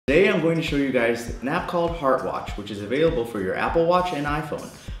Today I'm going to show you guys an app called HeartWatch, which is available for your Apple Watch and iPhone.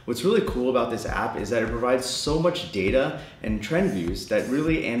 What's really cool about this app is that it provides so much data and trend views that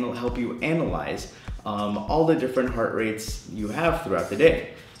really help you analyze all the different heart rates you have throughout the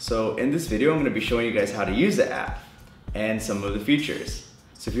day. So in this video, I'm going to be showing you guys how to use the app and some of the features.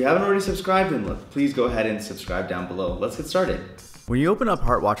 So if you haven't already subscribed, then please go ahead and subscribe down below. Let's get started. When you open up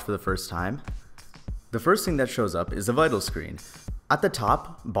HeartWatch for the first time, the first thing that shows up is the vital screen. At the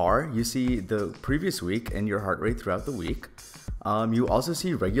top bar, you see the previous week and your heart rate throughout the week. You also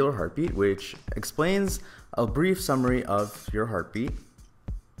see regular heartbeat, which explains a brief summary of your heartbeat.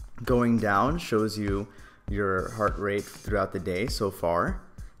 Going down shows you your heart rate throughout the day so far.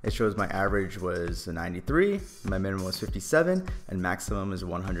 It shows my average was 93, my minimum was 57, and maximum is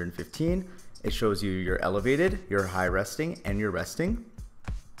 115. It shows you your elevated, your high resting, and your resting.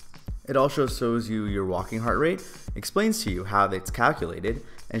 It also shows you your walking heart rate, explains to you how it's calculated,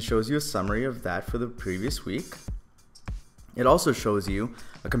 and shows you a summary of that for the previous week. It also shows you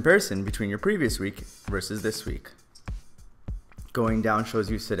a comparison between your previous week versus this week. Going down shows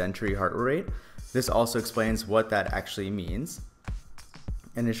you sedentary heart rate. This also explains what that actually means.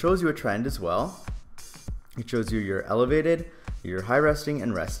 And it shows you a trend as well. It shows you your elevated, your high resting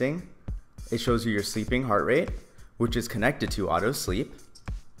and resting. It shows you your sleeping heart rate, which is connected to auto sleep.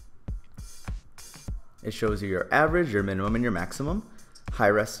 It shows you your average, your minimum, and your maximum, high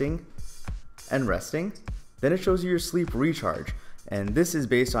resting and resting. Then it shows you your sleep recharge. And this is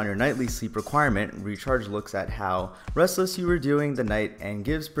based on your nightly sleep requirement. Recharge looks at how restless you were doing the night and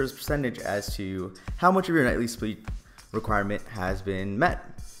gives percentage as to how much of your nightly sleep requirement has been met.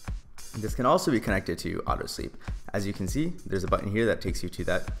 This can also be connected to auto sleep. As you can see, there's a button here that takes you to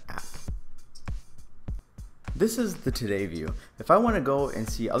that app. This is the today view. If I want to go and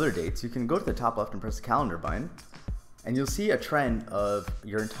see other dates, you can go to the top left and press the calendar button, and you'll see a trend of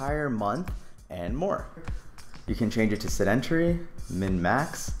your entire month and more. You can change it to sedentary,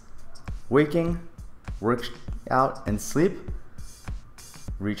 min-max, waking, workout and sleep,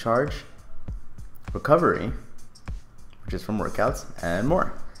 recharge, recovery, which is from workouts, and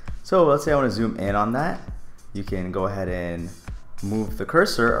more. So let's say I want to zoom in on that. You can go ahead and move the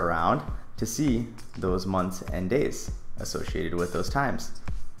cursor around to see those months and days associated with those times.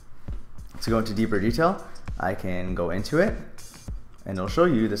 To go into deeper detail, I can go into it and it'll show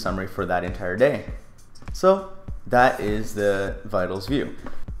you the summary for that entire day. So that is the vitals view.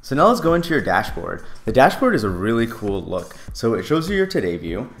 So now let's go into your dashboard. The dashboard is a really cool look. So it shows you your today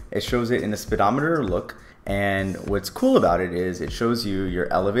view, it shows it in a speedometer look, and what's cool about it is it shows you your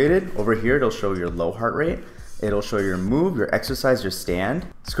elevated. Over here it'll show your low heart rate. It'll show your move, your exercise, your stand.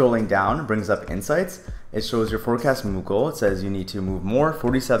 Scrolling down brings up insights. It shows your forecast move goal. It says you need to move more,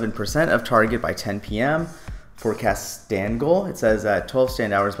 47% of target by 10 p.m. Forecast stand goal. It says at 12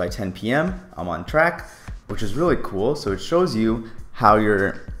 stand hours by 10 p.m. I'm on track, which is really cool. So it shows you how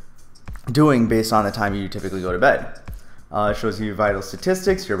you're doing based on the time you typically go to bed. It shows you vital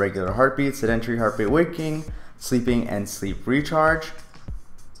statistics, your regular heartbeat, sedentary heartbeat, waking, sleeping, and sleep recharge.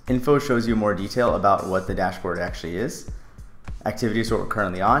 Info shows you more detail about what the dashboard actually is. Activities, what we're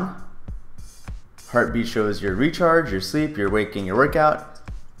currently on. Heartbeat shows your recharge, your sleep, your waking, your workout.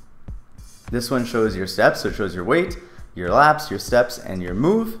 This one shows your steps, so it shows your weight, your laps, your steps, and your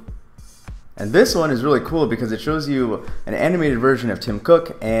move. And this one is really cool because it shows you an animated version of Tim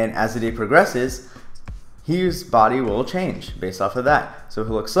Cook, and as the day progresses, his body will change based off of that. So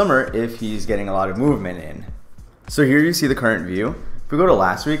he'll look slimmer if he's getting a lot of movement in. So here you see the current view. If we go to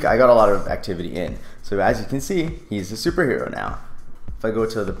last week, I got a lot of activity in. So as you can see, he's a superhero now. If I go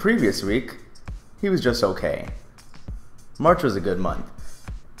to the previous week, he was just okay. March was a good month.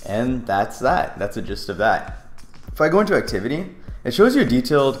 And that's that. That's the gist of that. If I go into activity, it shows you a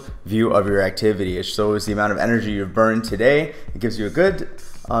detailed view of your activity. It shows the amount of energy you've burned today. It gives you a good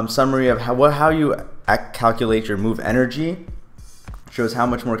summary of how you calculate your move energy. It shows how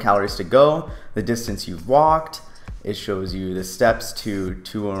much more calories to go, the distance you've walked. It shows you the steps to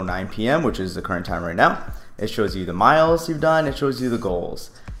 2:09 p.m., which is the current time right now. It shows you the miles you've done. It shows you the goals.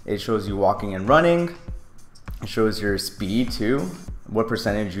 It shows you walking and running. It shows your speed too, what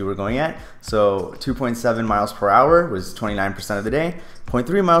percentage you were going at. So 2.7 miles per hour was 29% of the day.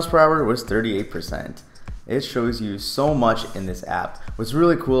 0.3 miles per hour was 38%. It shows you so much in this app. What's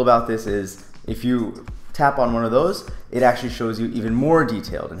really cool about this is if you tap on one of those, it actually shows you even more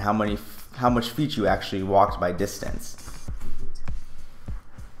detailed and how much feet you actually walked by distance.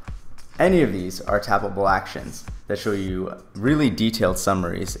 Any of these are tappable actions that show you really detailed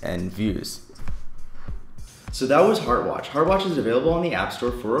summaries and views. So that was HeartWatch. HeartWatch is available on the App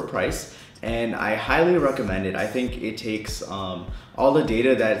Store for a price, and I highly recommend it. I think it takes all the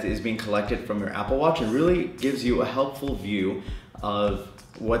data that is being collected from your Apple Watch and really gives you a helpful view of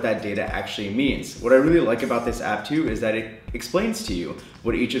what that data actually means. What I really like about this app too is that it explains to you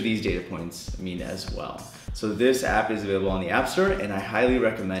what each of these data points mean as well. So this app is available on the App Store and I highly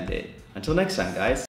recommend it. Until next time, guys.